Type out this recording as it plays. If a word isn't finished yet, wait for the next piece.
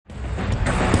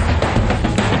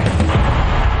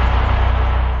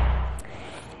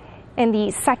In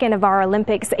the second of our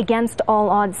Olympics Against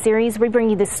All Odds series, we bring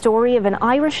you the story of an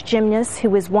Irish gymnast who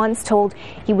was once told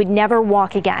he would never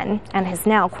walk again and has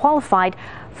now qualified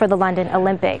for the London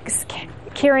Olympics.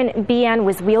 Kieran Behan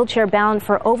was wheelchair bound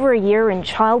for over a year in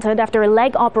childhood after a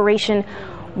leg operation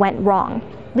went wrong.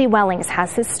 Wellings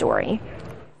has his story.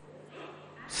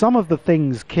 Some of the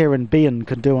things Kieran Behan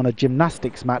can do on a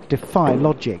gymnastics mat defy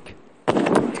logic.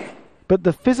 But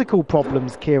the physical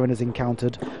problems Kieran has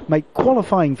encountered make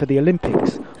qualifying for the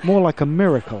Olympics more like a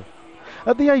miracle.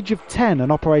 At the age of 10,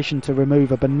 an operation to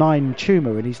remove a benign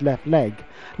tumour in his left leg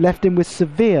left him with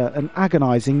severe and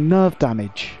agonising nerve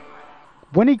damage.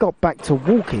 When he got back to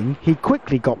walking, he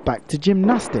quickly got back to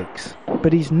gymnastics.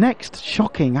 But his next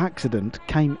shocking accident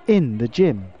came in the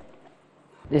gym.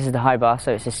 This is the high bar,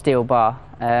 so it's a steel bar.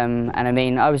 And I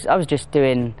mean, I was just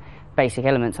doing basic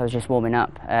elements. I was just warming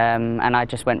up, and I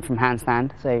just went from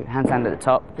handstand, so handstand at the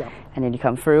top, and then you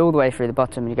come through all the way through the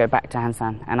bottom and you go back to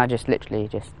handstand, and I just literally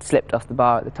just slipped off the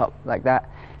bar at the top like that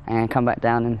and come back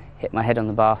down and hit my head on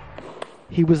the bar.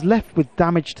 He was left with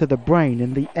damage to the brain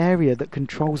in the area that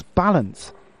controls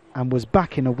balance and was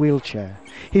back in a wheelchair.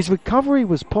 His recovery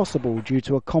was possible due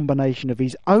to a combination of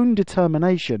his own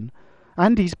determination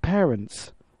and his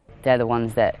parents. They're the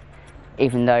ones that,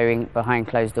 even though behind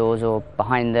closed doors or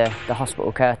behind the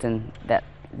hospital curtain, that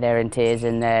they're in tears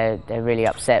and they're really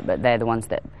upset, but they're the ones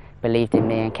that believed in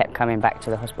me and kept coming back to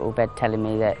the hospital bed telling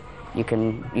me that you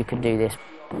can do this.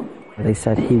 They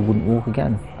said he wouldn't walk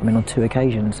again. I mean, on 2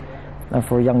 occasions. And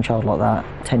for a young child like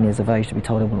that, 10 years of age, to be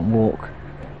told he wouldn't walk,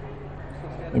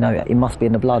 you know, it must be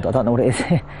in the blood. I don't know what it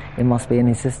is. It must be in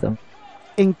his system.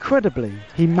 Incredibly,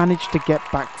 he managed to get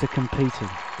back to competing.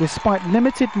 Despite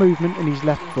limited movement in his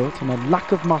left foot and a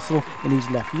lack of muscle in his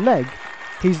left leg,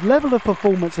 his level of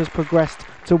performance has progressed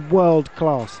to world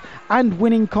class and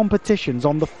winning competitions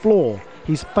on the floor,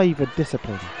 his favoured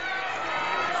discipline.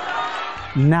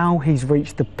 Now he's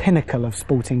reached the pinnacle of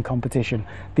sporting competition,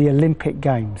 the Olympic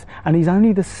Games, and he's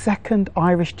only the second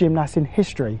Irish gymnast in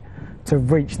history to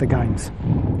reach the Games.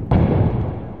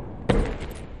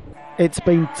 It's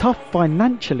been tough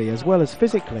financially as well as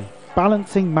physically.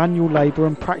 Balancing manual labour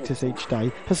and practice each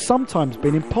day has sometimes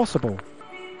been impossible.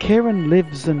 Kieran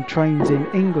lives and trains in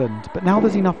England, but now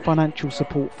there's enough financial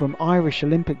support from Irish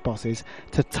Olympic bosses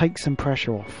to take some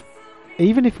pressure off.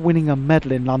 Even if winning a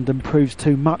medal in London proves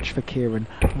too much for Kieran,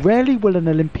 rarely will an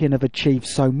Olympian have achieved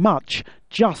so much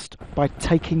just by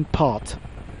taking part.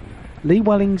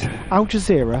 Wellings,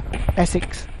 Jazeera,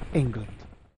 Essex, England.